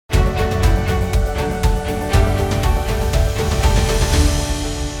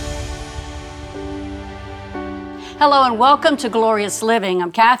Hello and welcome to Glorious Living.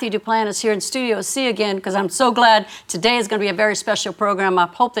 I'm Cathy Duplantis here in Studio C again because I'm so glad today is going to be a very special program. I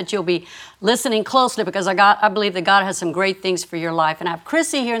hope that you'll be listening closely because I believe that God has some great things for your life. And I have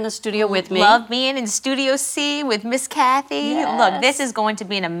Chrissy here in the studio with me. Love being in Studio C with Miss Cathy. Yes. Look, this is going to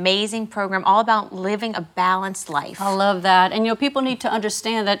be an amazing program all about living a balanced life. I love that. And people need to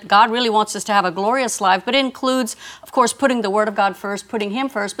understand that God really wants us to have a glorious life, but it includes, of course, putting the Word of God first, putting Him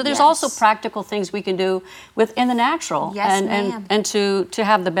first, but there's also practical things we can do within the natural and to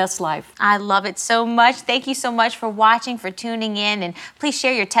have the best life. I love it so much. Thank you so much for watching, for tuning in, and please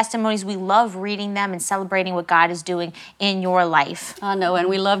share your testimonies. We love reading them and celebrating what God is doing in your life. I know, and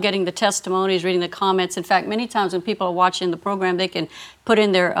we love getting the testimonies, reading the comments. In fact, many times when people are watching the program, they can put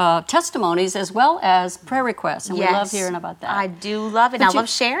in their testimonies as well as prayer requests, and we love hearing about that. I do love it, and I love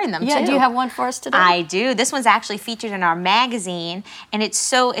sharing them too. Do you have one for us today? I do. This one's actually featured in our magazine, and it's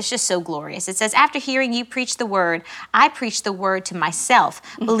just so glorious. It says, after hearing you preach the word, I preached the word to myself,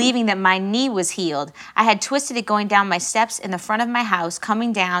 believing that my knee was healed. I had twisted it going down my steps in the front of my house,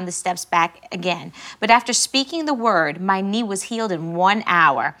 coming down the steps back again. But after speaking the word, my knee was healed in 1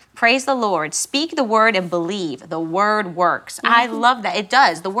 hour. Praise the Lord. Speak the word and believe. The word works. I love that. It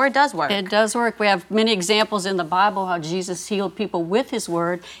does. The word does work. It does work. We have many examples in the Bible how Jesus healed people with His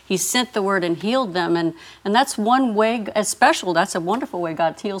word. He sent the word and healed them. And that's one way, special. That's a wonderful way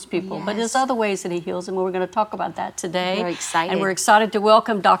God heals people. Yes. But there's other ways that He heals them. We're going to talk about that today. Very excited. And we're excited to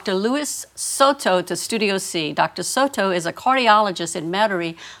welcome Dr. Luis Soto to Studio C. Dr. Soto is a cardiologist in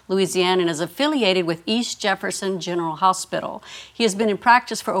Metairie, Louisiana, and is affiliated with East Jefferson General Hospital. He has been in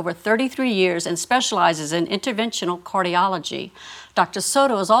practice for over 33 years and specializes in interventional cardiology. Dr.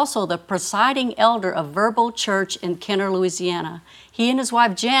 Soto is also the presiding elder of Verbal Church in Kenner, Louisiana. He and his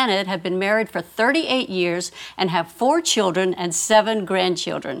wife Janet have been married for 38 years and have 4 children and 7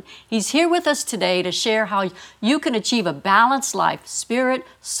 grandchildren. He's here with us today to share how you can achieve a balanced life, spirit,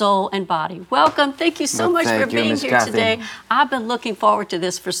 soul, and body. Welcome. Thank you so much for being here today. I've been looking forward to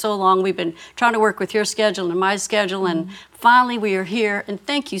this for so long. We've been trying to work with your schedule and my schedule, and finally we are here. And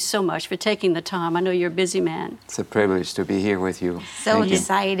thank you so much for taking the time. I know you're a busy man. It's a privilege to be here with you. So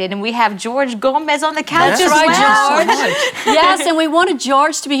excited. And we have George Gomez on the couch as right, well. George. Yes, and we wanted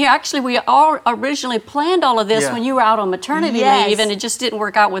George to be here. Actually, we all originally planned all of this when you were out on maternity leave, and it just didn't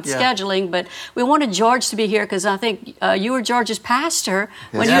work out with scheduling. But we wanted George to be here because I think you were George's pastor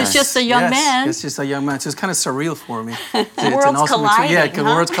when he was just a young man. Yes, just a young man. So it's kind of surreal for me. Worlds colliding.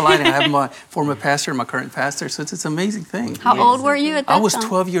 Worlds colliding. I have my former pastor and my current pastor, so it's an amazing thing. How old were you at that time? I was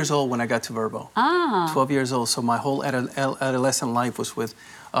 12 years old when I got to Verbo. 12 years old. So my whole adolescent life was with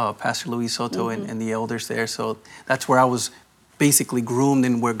Pastor Luis Soto and the elders there. So that's where I was basically groomed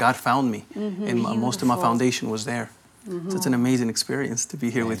and where God found me. And most of my foundation was there. So it's an amazing experience to be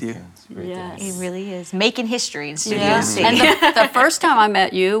here with you. Yes. It really is. Making history in Studio C. And the first time I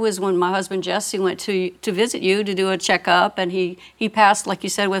met you was when my husband Jesse went to visit you to do a checkup, and he passed, like you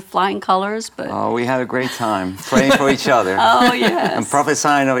said, with flying colors. But oh, we had a great time praying for each other. Oh, yes. And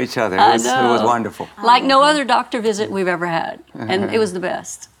prophesying of each other. It was wonderful. Like no other doctor visit we've ever had. And it was the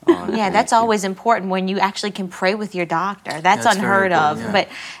best. Yeah, that's always important when you actually can pray with your doctor. That's unheard of. Yeah. But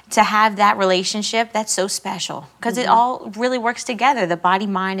to have that relationship, that's so special because it all really works together, the body,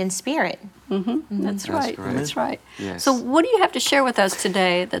 mind, and spirit. That's right. That's right. Yes. So what do you have to share with us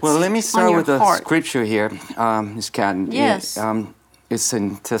today that's Well, let me start with the heart? scripture here, Ms. Cathy. Yes. It's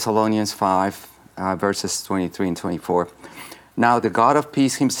in Thessalonians 5, verses 23 and 24. Now the God of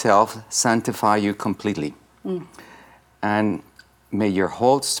peace Himself sanctify you completely. And may your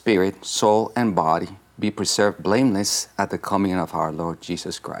whole spirit, soul, and body be preserved blameless at the coming of our Lord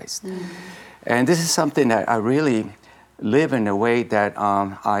Jesus Christ. And this is something that I really live in a way that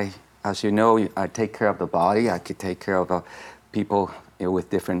as you know, I take care of the body. I could take care of people with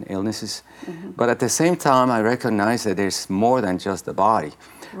different illnesses. But at the same time, I recognize that there's more than just the body.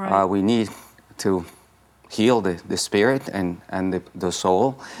 Right. We need to heal the spirit and the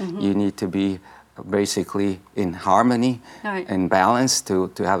soul. You need to be basically in harmony and balance to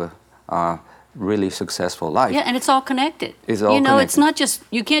have a really successful life. Yeah, and it's all connected. It's all connected. It's not just,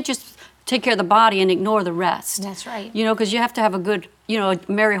 you can't just take care of the body and ignore the rest. That's right. Because you have to have a good, a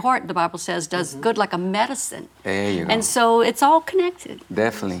merry heart, the Bible says, does good like a medicine. There you go. And so it's all connected.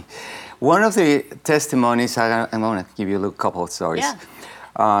 Definitely. One of the testimonies, I'm going to give you a couple of stories.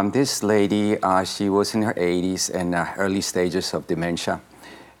 Yeah. This lady, she was in her 80s and early stages of dementia.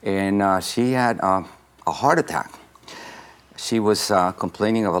 And she had a heart attack. She was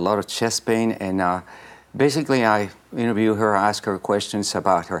complaining of a lot of chest pain, and basically I interviewed her, asked her questions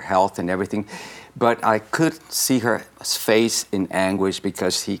about her health and everything, but I could see her face in anguish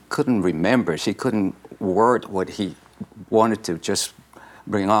because she couldn't remember. She couldn't word what he wanted to just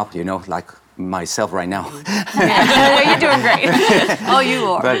bring up, you know, like myself right now. You're doing great. Oh, you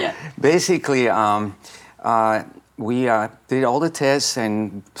are. But yeah. basically, we did all the tests,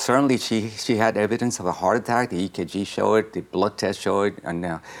 and certainly she had evidence of a heart attack. The EKG showed it, the blood test showed it,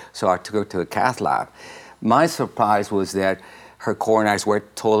 and so I took her to a cath lab. My surprise was that her coronaries were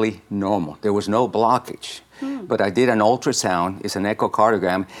totally normal. There was no blockage. But I did an ultrasound, it's an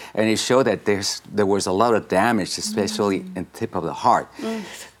echocardiogram, and it showed that there was a lot of damage, especially in the tip of the heart.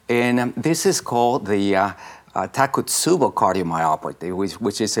 And this is called the Takotsubo cardiomyopathy,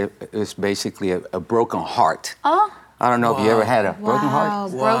 which is basically a broken heart. Oh. I don't know if you ever had a broken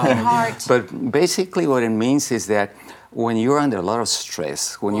heart. Broken heart. But basically what it means is that when you're under a lot of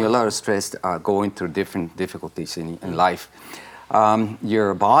stress, when you're a lot of stress going through different difficulties in life,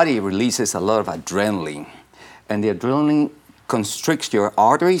 your body releases a lot of adrenaline. And the adrenaline constricts your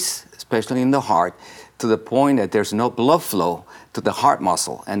arteries, especially in the heart, to the point that there's no blood flow to the heart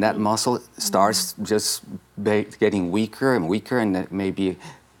muscle. And that muscle starts just getting weaker and weaker, and it may be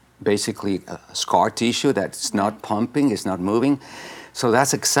basically a scar tissue that's not pumping, it's not moving. So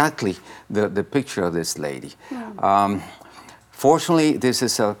that's exactly the picture of this lady. Fortunately, this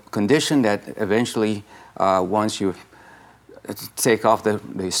is a condition that eventually, once you take off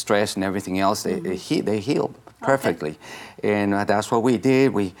the stress and everything else, they heal perfectly. Okay. And that's what we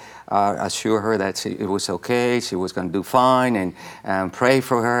did. We assured her that it was okay, she was going to do fine, and pray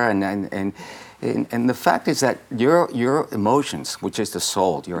for her. And the fact is that your emotions, which is the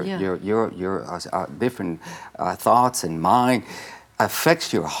soul, your different thoughts and mind,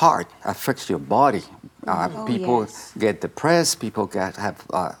 affects your heart, affects your body. People get depressed, people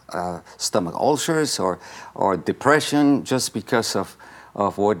have stomach ulcers or depression just because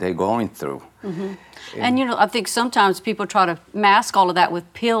of what they're going through. And you know, I think sometimes people try to mask all of that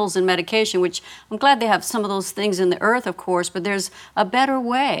with pills and medication, which I'm glad they have some of those things in the earth, of course, but there's a better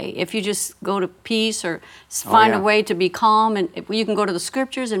way. If you just go to peace or find a way to be calm, and if you can go to the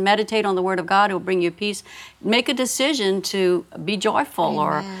scriptures and meditate on the Word of God, it will bring you peace. Make a decision to be joyful.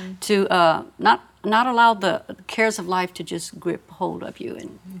 Amen. Or to not allow the cares of life to just grip hold of you.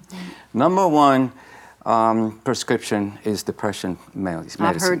 And Number one prescription is depression medicines.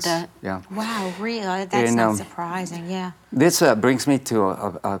 I've heard that. Yeah. Wow, really? That's not surprising, yeah. This brings me to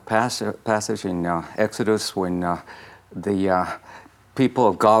a passage in Exodus when the people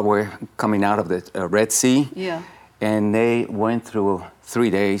of God were coming out of the Red Sea. Yeah. And they went through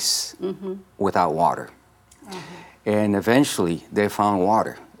 3 days without water. And eventually they found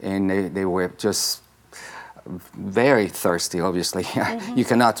water, and they were just very thirsty, obviously. You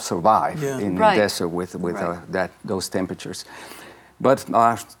cannot survive in the desert with those temperatures. But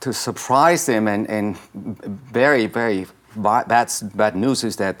to surprise them, and very, very bad news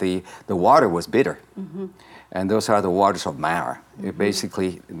is that the water was bitter. And those are the waters of Mara. It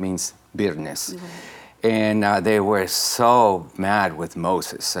basically means bitterness. And they were so mad with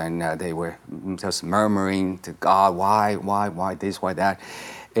Moses, and they were just murmuring to God, why this, why that?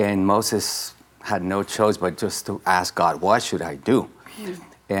 And Moses had no choice but just to ask God, what should I do?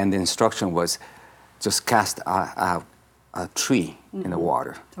 And the instruction was just cast a tree in the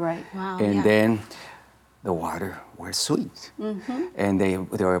water. Right. Wow, and then the water were sweet. And they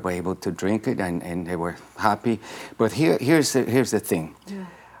were able to drink it, and they were happy. But here's the thing.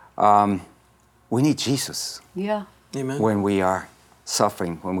 We need Jesus. Yeah. Amen. When we are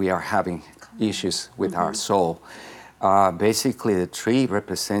suffering, when we are having issues with our soul. Basically, the tree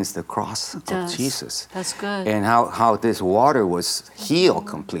represents the cross of Jesus. That's good. And how this water was healed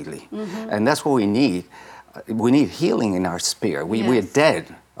completely. And that's what we need. We need healing in our spirit. We're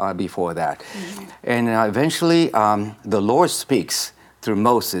dead before that. And eventually, the Lord speaks through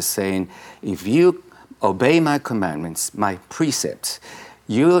Moses saying, if you obey my commandments, my precepts,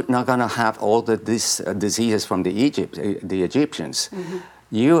 you're not going to have all these diseases from the Egyptians.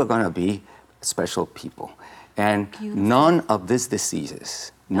 You are going to be special people. And none of these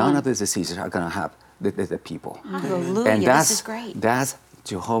diseases are going to have the people. Hallelujah, and this is great. That's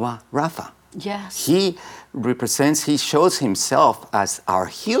Jehovah Rapha. Yes. He shows himself as our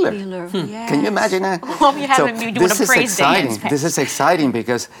healer. Yes. Can you imagine that? Well, you have to do a praise dance. This is exciting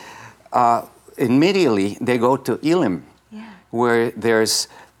because immediately they go to Elim, where there's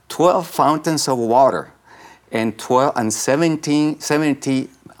 12 fountains of water and 70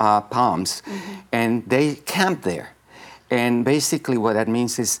 palms, and they camp there. And basically what that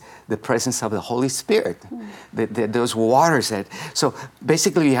means is the presence of the Holy Spirit, those waters. So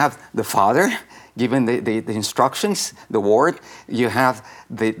basically you have the Father giving the instructions, the Word, you have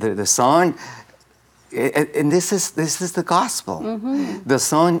the Son, and this is the gospel. The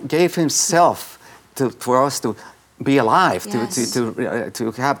Son gave himself for us to be alive, Yes.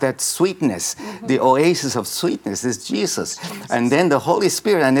 to have that sweetness. The oasis of sweetness is Jesus. And then the Holy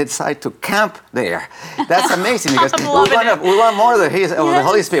Spirit, and they decide to camp there. That's amazing because we want more of the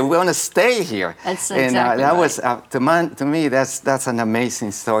Holy Spirit. We want to stay here. That's and exactly that right. was to me that's an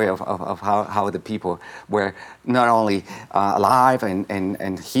amazing story of how the people were not only alive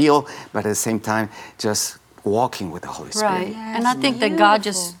and healed, but at the same time just walking with the Holy Spirit. Right. And I think that God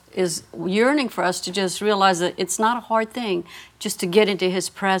just is yearning for us to just realize that it's not a hard thing just to get into His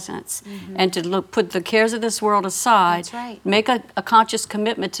presence and to put the cares of this world aside. That's right. Make a conscious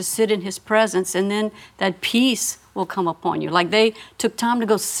commitment to sit in His presence, and then that peace will come upon you. Like they took time to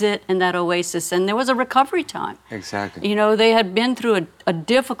go sit in that oasis, and there was a recovery time. Exactly. You know, they had been through a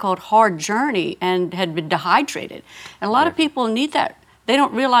difficult, hard journey and had been dehydrated. And a lot of people need that. They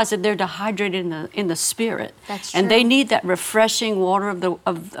don't realize that they're dehydrated in the spirit. That's and they true. need that refreshing water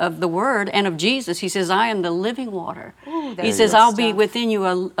of the Word and of Jesus. He says, "I am the living water." Ooh, He that's says, good "I'll be stuff. within you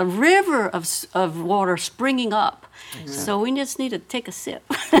a river of water springing up." So we just need to take a sip.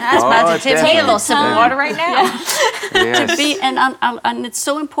 I was about to tip me a little sip of definitely. water right now. Yes. And it's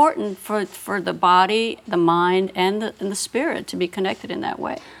so important for the body, the mind, and the spirit to be connected in that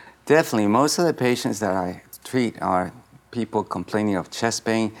way. Definitely. Most of the patients that I treat are people complaining of chest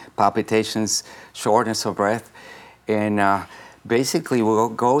pain, palpitations, shortness of breath. And basically, we'll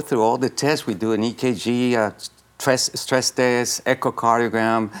go through all the tests. We do an EKG, stress test,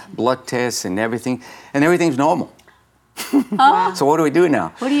 echocardiogram, blood tests, and everything. And everything's normal. So what do we do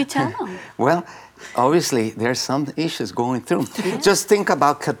now? What do you tell them? Well, obviously, there's some issues going through. Just think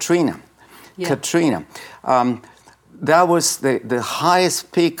about Katrina. Yeah. Katrina. That was the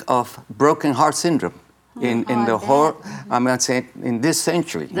highest peak of broken heart syndrome in the whole, I'm going to say, in this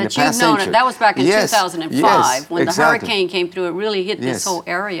century, in the That you've past known century. it. That was back in Yes, 2005 yes, when exactly. the hurricane came through. It really hit this Yes. whole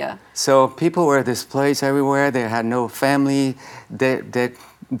area. So people were displaced everywhere. They had no family,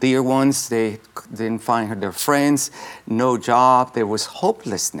 dear ones. They didn't find their friends, no job. There was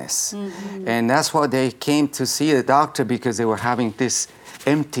hopelessness. And that's why they came to see the doctor, because they were having this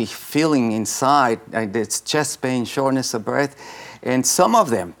empty feeling inside, like this chest pain, shortness of breath. And some of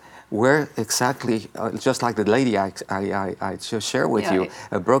them were exactly just like the lady I just shared with Yeah. you,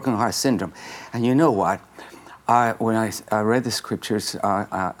 a broken heart syndrome. And you know what? When I read the scriptures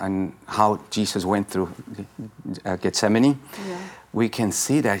and how Jesus went through Gethsemane, we can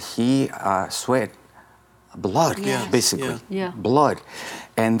see that he sweat blood, Yes. basically, Yeah. blood.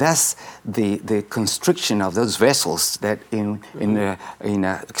 And that's the constriction of those vessels that in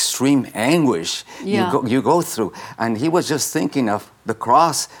extreme anguish Yeah. you go through. And he was just thinking of the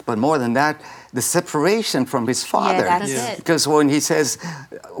cross, but more than that, the separation from his Father. that's it. Because when he says,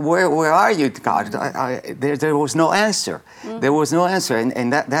 where are you, God? There was no answer. There was no answer.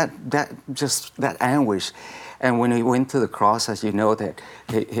 And that anguish. And when he went to the cross, as you know, that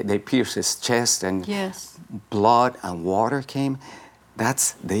they pierced his chest and Yes. blood and water came.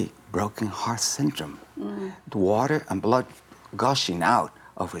 That's the broken heart syndrome. The water and blood gushing out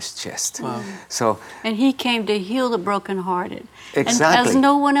of his chest. So And He came to heal the brokenhearted. And Exactly. as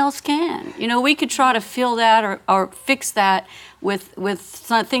no one else can. You know, we could try to fill that or fix that with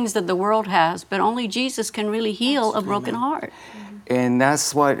some things that the world has, but only Jesus can really heal a broken heart. and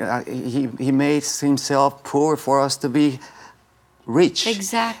that's what he made himself poor for us to be rich.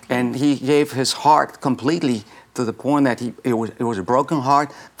 Exactly. And he gave his heart completely to the point that it was a broken heart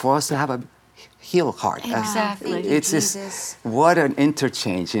for us to have a healed heart. Exactly. Thank you, It's just Jesus. what an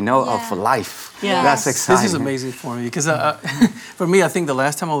interchange, of Yeah. life. Yeah. That's Yes. exciting. This is amazing for me because for me, I think the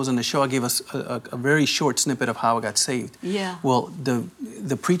last time I was on the show, I gave us a very short snippet of how I got saved. Yeah. Well,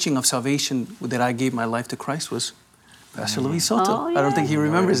 the preaching of salvation that I gave my life to Christ was Pastor Luis Soto. Oh, I don't think he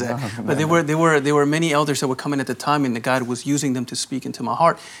remembers that. But there were many elders that were coming at the time, and God was using them to speak into my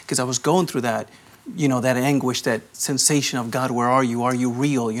heart because I was going through that. That anguish, that sensation of God, where are you? Are you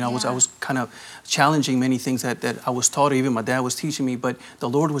real? I was kind of challenging many things that I was taught, or even my dad was teaching me, but the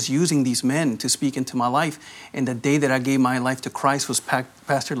Lord was using these men to speak into my life. And the day that I gave my life to Christ was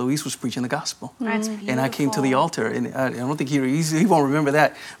Pastor Luis was preaching the gospel. That's And I came to the beautiful. altar, and I don't think he won't remember that.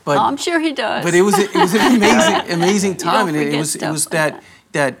 But Oh, I'm sure He does. but it was an amazing time, and it forget was stuff like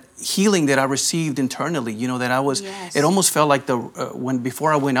that healing that I received internally. That I was. Yes. It almost felt like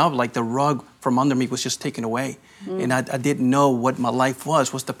before I went up, like the rug from under me was just taken away, and I didn't know what my life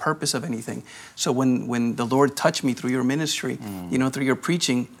was. What's the purpose of anything? So when the Lord touched me through your ministry, through your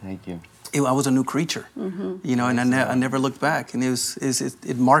preaching, Thank you. I was a new creature, and I never looked back, and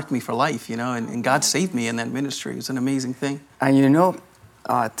it marked me for life, and God saved me in that ministry. It was an amazing thing. And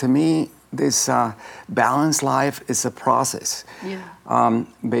to me, this balanced life is a process. Yeah.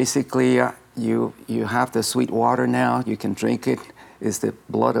 Basically, you have the sweet water now. You can drink it. It's the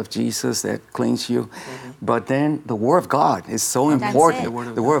blood of Jesus that cleans you. But then the Word of God is so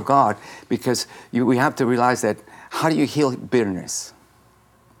important. The Word of God, because we have to realize that how do you heal bitterness?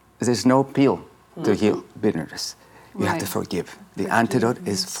 There's no pill to heal bitterness. You have to forgive. The antidote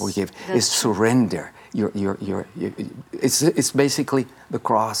is forgive. It's surrender. It's basically the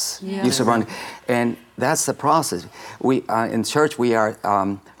cross. Yes. You surrender, and that's the process. We in church we are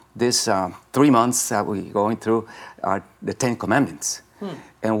this 3 months that we're going through the 10 Commandments.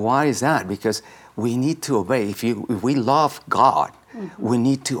 And why is that? Because we need to obey. If we love God, we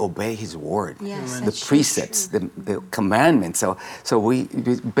need to obey His word, the precepts, the commandments. So we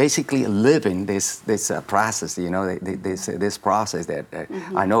basically live in this process. You know, this process that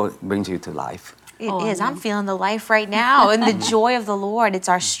I know brings you to life. It is. I'm feeling the life right now and the joy of the Lord. It's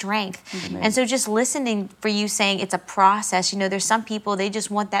our strength. Amen. And so just listening for you saying it's a process, you know, there's some people, they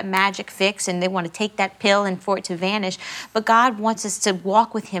just want that magic fix and they want to take that pill and for it to vanish. But God wants us to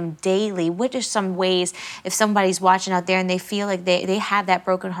walk with Him daily. What are some ways, if somebody's watching out there and they feel like they have that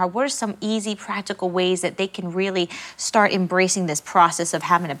broken heart, what are some easy, practical ways that they can really start embracing this process of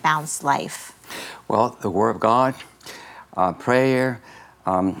having a balanced life? Well, the Word of God, prayer.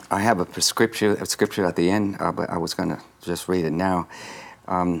 I have a scripture at the end, but I was going to just read it now.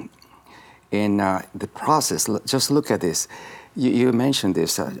 In the process, just look at this. You mentioned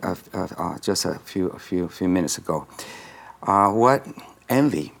this just a few minutes ago. What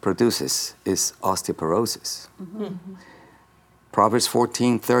envy produces is osteoporosis. Proverbs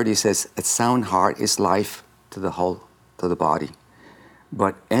 14:30 says, "A sound heart is life to the body,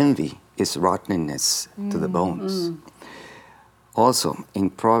 but envy is rottenness to the bones." Also, in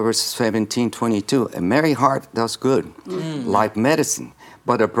Proverbs 17:22, a merry heart does good, like medicine,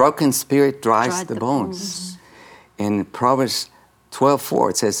 but a broken spirit dries the bones. In Proverbs 12:4,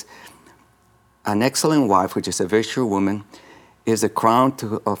 it says, an excellent wife, which is a virtuous woman, is the crown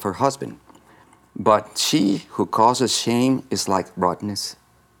of her husband, but she who causes shame is like rottenness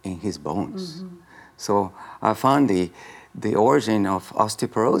in his bones. So I found the origin of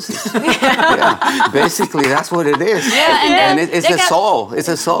osteoporosis. Basically, that's what it is. And it's the soul. It's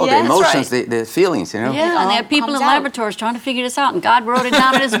the soul, the emotions, the feelings, you know? Yeah, and they have people in laboratories trying to figure this out, and God wrote it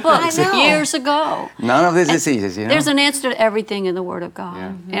down in His books years ago. None of these diseases, you know? There's an answer to everything in the Word of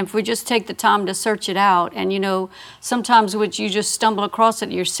God. And if we just take the time to search it out, and you know, sometimes when you just stumble across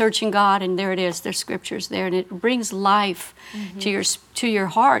it, you're searching God, and there it is, there's scriptures there, and it brings life to your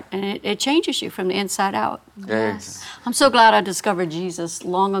heart, and it changes you from the inside out. Yes. I'm so glad I discovered Jesus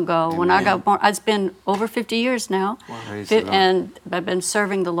long ago. When I got born, it's been over 50 years now, and I've been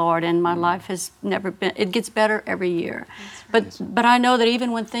serving the Lord, and my life has never been, it gets better every year. But I know that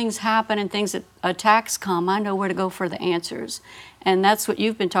even when things happen and attacks come, I know where to go for the answers. And that's what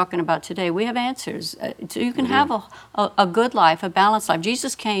you've been talking about today. We have answers. So you can have a good life, a balanced life.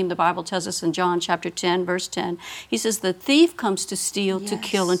 Jesus came, the Bible tells us in John chapter 10, verse 10. He says, the thief comes to steal, to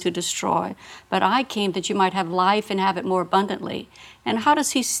kill, and to destroy. But I came that you might have life and have it more abundantly. And how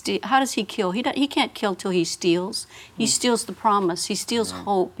does he kill? He can't kill till he steals. He steals the promise. He steals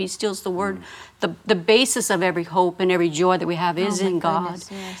hope. He steals the word. The basis of every hope and every joy that we have is in God.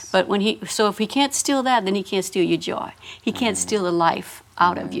 But so if he can't steal that, then he can't steal your joy. He can't steal the life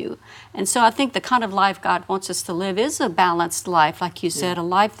out of you. And so I think the kind of life God wants us to live is a balanced life, like you said, a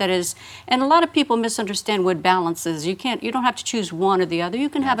life that is, and a lot of people misunderstand what balance is. You don't have to choose one or the other. You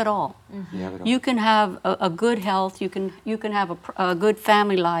can have it all. You can have a good health. You can have a good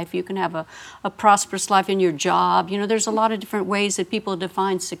family life. You can have a prosperous life in your job. You know, there's a lot of different ways that people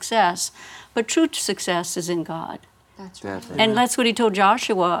define success, but true success is in God. That's right. And that's what He told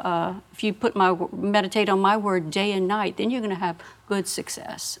Joshua. If you meditate on my word day and night, then you're going to have good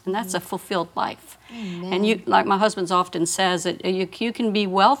success, and that's a fulfilled life. Amen. And you, like my husband often says, that you can be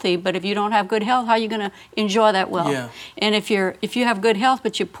wealthy, but if you don't have good health, how are you going to enjoy that wealth? Yeah. And if you have good health,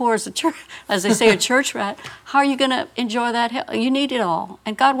 but you're poor as they say, a church rat, how are you going to enjoy that health? You need it all,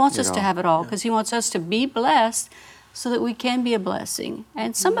 and God wants us to have it all because He wants us to be blessed, so that we can be a blessing.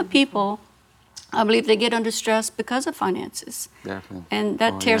 And some people, I believe, they get under stress because of finances. Definitely. And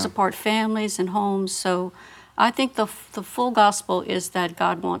that tears apart families and homes. So I think the full gospel is that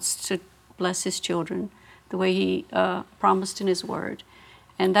God wants to bless His children the way He promised in His word.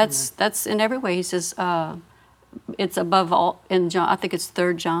 And that's in every way. He says, it's above all, in John, I think it's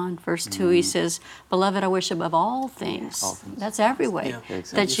 3 John, verse 2, He says, beloved, I wish above all things. That's every way.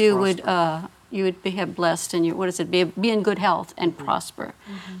 That you would have blessed and be in good health and prosper.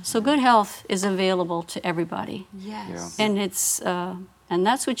 So good health is available to everybody. Yes. And And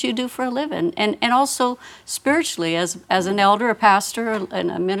that's what you do for a living. And also spiritually, as an elder, a pastor,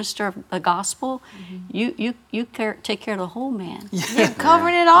 and a minister of the gospel, you take care of the whole man. You're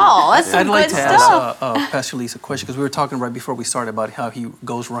covering it all. That's some I'd like good to stuff. ask Pastor Lisa a question, because we were talking right before we started about how he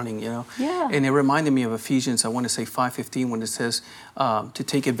goes running, Yeah. And it reminded me of Ephesians, I want to say 5:15, when it says to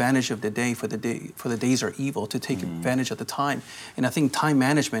take advantage of the day, for the days are evil, to take advantage of the time. And I think time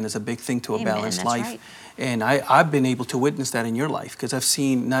management is a big thing to a Amen, balanced that's life. right. And I've been able to witness that in your life, because I've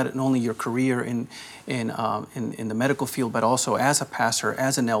seen not only your career in the medical field, but also as a pastor,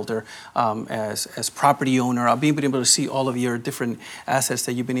 as an elder, as property owner. I've been able to see all of your different assets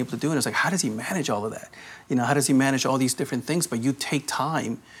that you've been able to do. And it's like, how does he manage all of that? How does he manage all these different things? But you take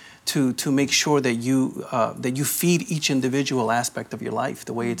time to make sure that you feed each individual aspect of your life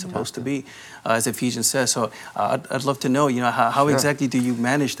the way it's supposed to be, as Ephesians says. So I'd love to know, how Sure. exactly do you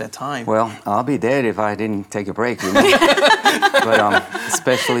manage that time? Well, I'll be dead if I didn't take a break, But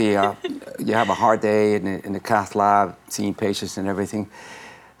especially you have a hard day in the cath lab, seeing patients and everything.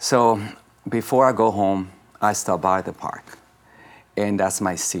 So before I go home, I stop by the park, and that's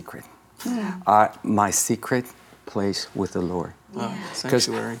my secret. My secret place with the Lord. Because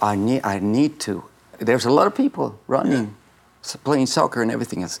Sanctuary. I need to. There's a lot of people running, playing soccer and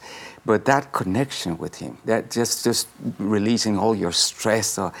everything else, but that connection with Him, that just releasing all your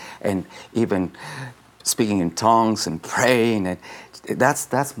stress, and even speaking in tongues and praying, and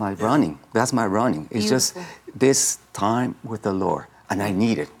that's my running. That's my running. It's just this time with the Lord, and I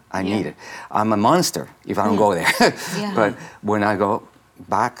need it. I need it. I'm a monster if I don't go there, but when I go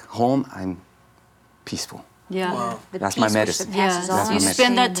back home, I'm peaceful. Yeah. Wow. That's my medicine. Yes, That's my you medicine.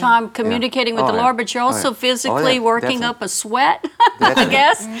 spend that time communicating with Oh, the yeah. Lord, but you're Oh, also yeah. physically Oh, yeah. working Definitely. up a sweat, I Definitely.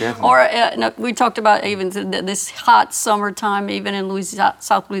 guess. Definitely. Or no, we talked about even this hot summertime, even in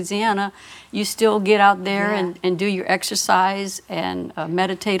South Louisiana, you still get out there and do your exercise and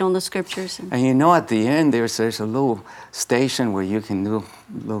meditate on the scriptures. And at the end, there's a little station where you can do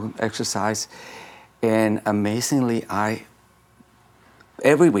a little exercise. And amazingly,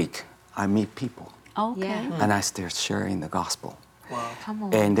 every week, I meet people. Okay. Yeah. And I start sharing the gospel. Wow. Come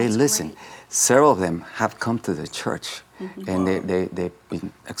on, And they that's listen. great. Several of them have come to the church, and they've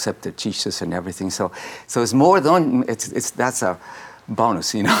been accepted Jesus and everything. So it's more than that's a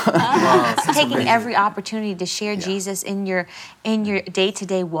bonus, It's taking every opportunity to share Jesus in your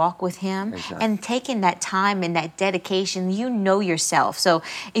day-to-day walk with Him, Exactly. and taking that time and that dedication. You know yourself. So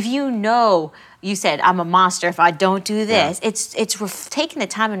if you said, I'm a monster if I don't do this. It's taking the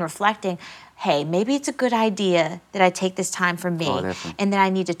time and reflecting. Hey, maybe it's a good idea that I take this time for me, Definitely. and that I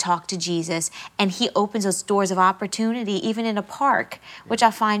need to talk to Jesus. And He opens those doors of opportunity, even in a park, which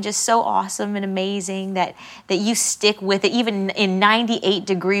I find just so awesome and amazing that you stick with it, even in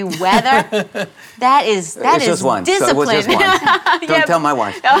 98-degree weather. that is just one. So it was discipline. just one. Don't tell my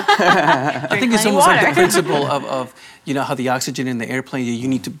wife. I think it's plenty almost like water. the principle of how the oxygen in the airplane, you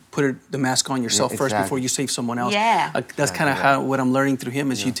need to put the mask on yourself first exactly. before you save someone else. Yeah. That's kind of what I'm learning through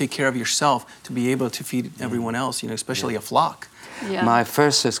him is you take care of yourself to be able to feed everyone else, especially a flock. Yeah. My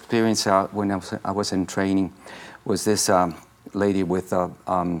first experience when I was in training was this lady with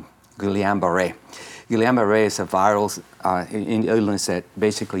Guillain-Barré. Guillain-Barré is a viral illness that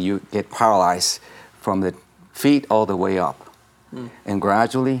basically you get paralyzed from the feet all the way up. And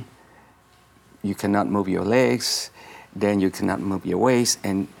gradually, you cannot move your legs, then you cannot move your waist,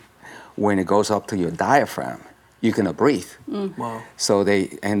 and when it goes up to your diaphragm, you cannot breathe. Wow. So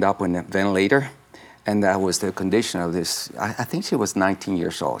they end up on a ventilator, and that was the condition of this. I think she was 19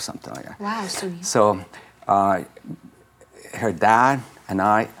 years old or something like that. Wow, so So her dad and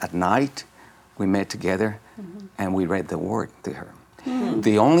I, at night, we met together and we read the word to her.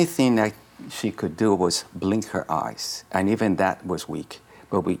 The only thing that she could do was blink her eyes, and even that was weak,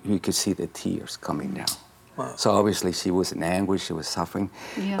 but we could see the tears coming down. Wow. So obviously she was in anguish, she was suffering,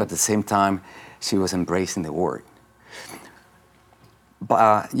 Yeah. but at the same time, she was embracing the word.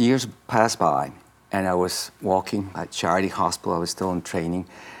 But years passed by, and I was walking at Charity Hospital. I was still in training,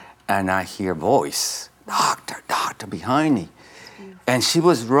 and I hear a voice, doctor, behind me. And she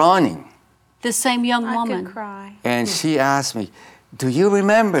was running, This same young I woman. could cry. and she asked me, do you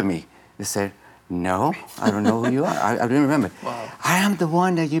remember me? I said, no, I don't know who you are. I didn't remember. Wow. I am the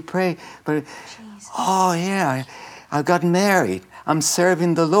one that you pray. But, oh yeah, I got married. I'm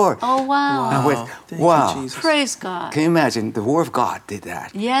serving the Lord. Oh, wow. I went, Thank you, wow. Jesus. Praise God. Can you imagine? The Word of God did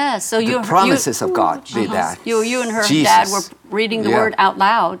that. Yeah, so you The promises of God did that. You and her Jesus. dad were reading the Yeah. word out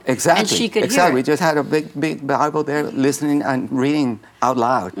loud. Exactly. And she could exactly. hear We it. just had a big Bible there, listening and reading out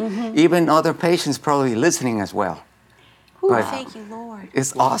loud. Even other patients probably listening as well. But Thank you, Lord.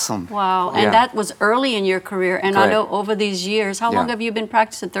 it's awesome. Wow. Yeah. And that was early in your career. And I Correct. know over these years, how long Yeah. have you been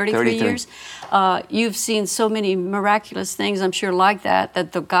practicing? 33 33. years? You've seen so many miraculous things, I'm sure, like that,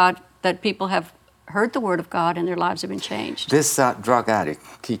 that people have heard the word of God and their lives have been changed. This drug addict,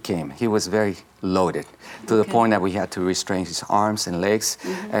 he came. He was very loaded to the point that we had to restrain his arms and legs,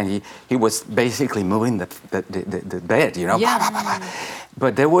 and he was basically moving the bed, you know. Yeah.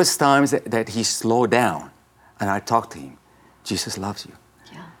 But there was times that he slowed down, and I talked to him. Jesus loves you.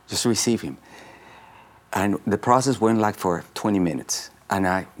 Yeah. Just receive him. And the process went like for 20 minutes, and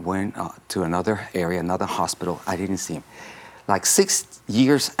I went to another area, another hospital. I didn't see him. Like 6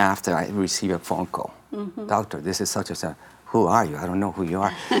 years after, I received a phone call. Doctor, this is such a. Who are you? I don't know who you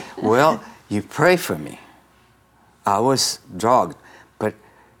are. Well, you pray for me. I was drugged, but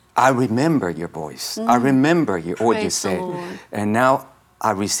I remember your voice. I remember what you Praise the said. Lord. And now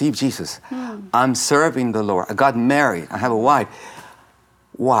I received Jesus. I'm serving the Lord. I got married. I have a wife.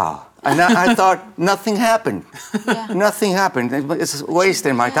 Wow. And I thought nothing happened. Nothing happened. It's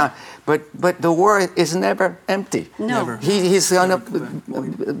wasting my time. But the word is never empty. No. Never. He's going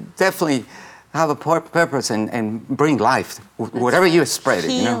to definitely have a purpose and bring life. Whatever you spread it,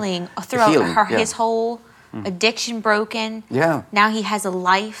 Healing you know? throughout Healing, yeah. his whole addiction broken. Yeah. Now he has a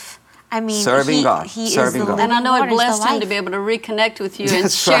life. I mean, Serving God. He Serving is the God. living And I know it waters, the blessed him to life. be able to reconnect with you and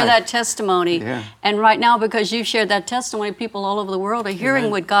That's share right. that testimony. Yeah. And right now, because you've shared that testimony, people all over the world are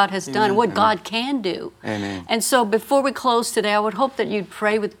hearing what God has done, what God can do. Amen. And so before we close today, I would hope that you'd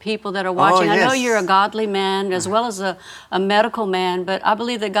pray with people that are watching. I know yes. you're a godly man as well as a medical man, but I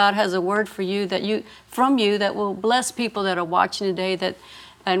believe that God has a word for you from you that will bless people that are watching today.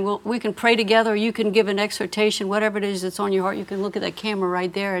 And we can pray together, or you can give an exhortation, whatever it is that's on your heart. You can look at that camera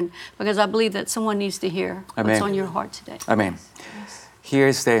right there, and because I believe that someone needs to hear what's Amen. on your heart today. Amen.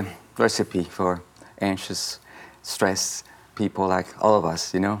 Here's the recipe for anxious, stressed people like all of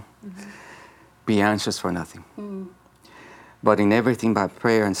us, you know. Be anxious for nothing. But in everything by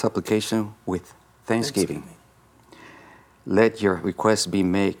prayer and supplication with thanksgiving. Let your requests be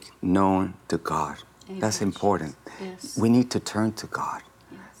made known to God. That's important. Yes. We need to turn to God.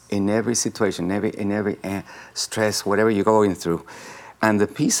 In every situation, in every stress, whatever you're going through. And the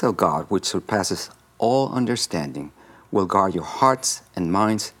peace of God, which surpasses all understanding, will guard your hearts and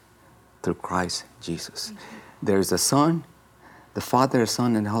minds through Christ Jesus. There is the Son, the Father, the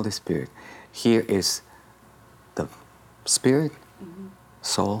Son, and the Holy Spirit. Here is the Spirit,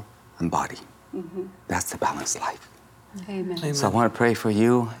 soul, and body. That's the balanced life. Amen. Amen. So I want to pray for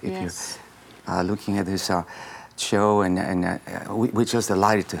you if Yes. you're looking at this show, and we're just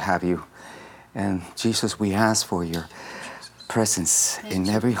delighted to have you. And Jesus, we ask for your presence in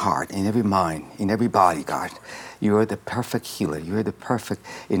every heart, in every mind, in every body, God. You are the perfect healer. You are the perfect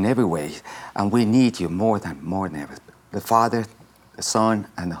in every way, and we need you more than ever. The Father, the Son,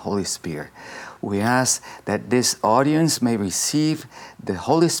 and the Holy Spirit. We ask that this audience may receive the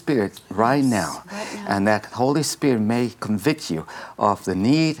Holy Spirit right now, and that Holy Spirit may convict you of the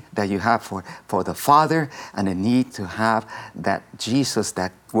need that you have for the Father, and the need to have that Jesus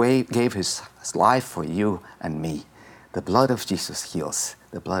that gave his life for you and me. The blood of Jesus heals.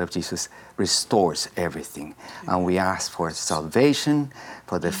 The blood of Jesus restores everything. And we ask for salvation,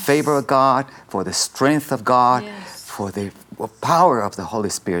 for the favor of God, for the strength of God, for the power of the Holy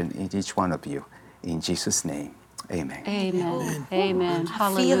Spirit in each one of you. In Jesus' name, amen. Amen. Amen. I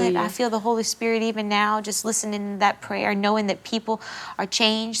Hallelujah. feel it. I feel the Holy Spirit even now, just listening to that prayer, knowing that people are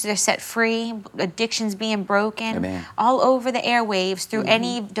changed, they're set free, addictions being broken, Amen. all over the airwaves through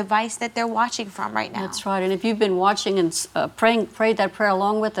any device that they're watching from right now. That's right. And if you've been watching and prayed that prayer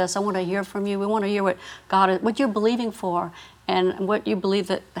along with us, I want to hear from you. We want to hear what you're believing for, and what you believe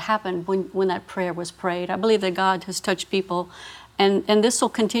that happened when that prayer was prayed. I believe that God has touched people, and this will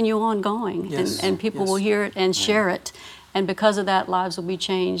continue on going, Yes. and people Yes. will hear it and share it. And because of that, lives will be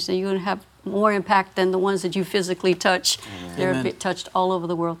changed. And you're going to have more impact than the ones that you physically touch. They're Amen. touched all over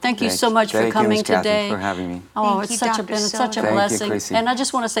the world. Thank you so much for Thank you, coming Miss Cathy, today. for having me. Oh, Thank it's you, such Dr. been such a Soto. Thank you, blessing. Chrissy. And I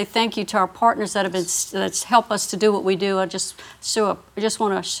just want to say thank you to our partners that's helped us to do what we do. I just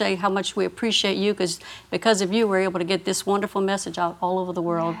want to say how much we appreciate you, because of you, we're able to get this wonderful message out all over the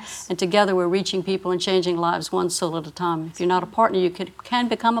world. Yes. And together we're reaching people and changing lives one soul at a time. If you're not a partner, you can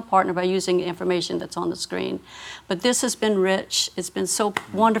become a partner by using the information that's on the screen. But this has been rich. It's been so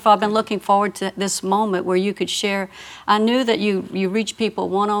wonderful. I've been looking forward forward to this moment where you could share. I knew that you reach people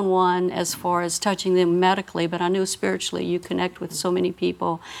one-on-one as far as touching them medically, but I knew spiritually you connect with so many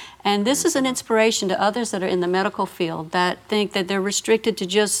people. And this is an inspiration to others that are in the medical field that think that they're restricted to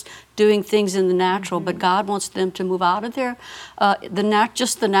just doing things in the natural, but God wants them to move out of their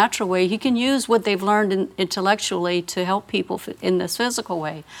just the natural way. He can use what they've learned intellectually to help people in this physical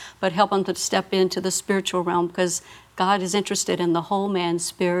way, but help them to step into the spiritual realm, because God is interested in the whole man,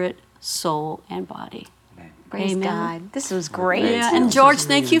 spirit, soul, and body. Praise Amen. God. This was great. Yeah, and George,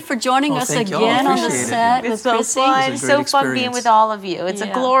 thank you for joining us thank y'all. again on the Appreciate it. set. It's with so Chrissy. fun. It's a So great fun being experience. with all of you. It's a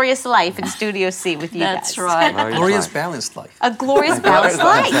Yeah. glorious life in Studio C with you That's guys. right. Glorious balanced life. A glorious balanced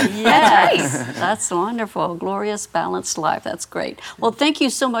life. Yes, that's wonderful. Glorious, balanced life. That's great. Well, thank you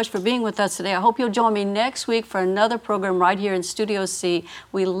so much for being with us today. I hope you'll join me next week for another program right here in Studio C.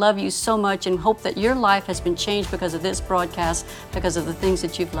 We love you so much and hope that your life has been changed because of this broadcast, because of the things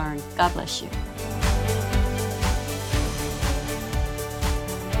that you've learned. God bless you.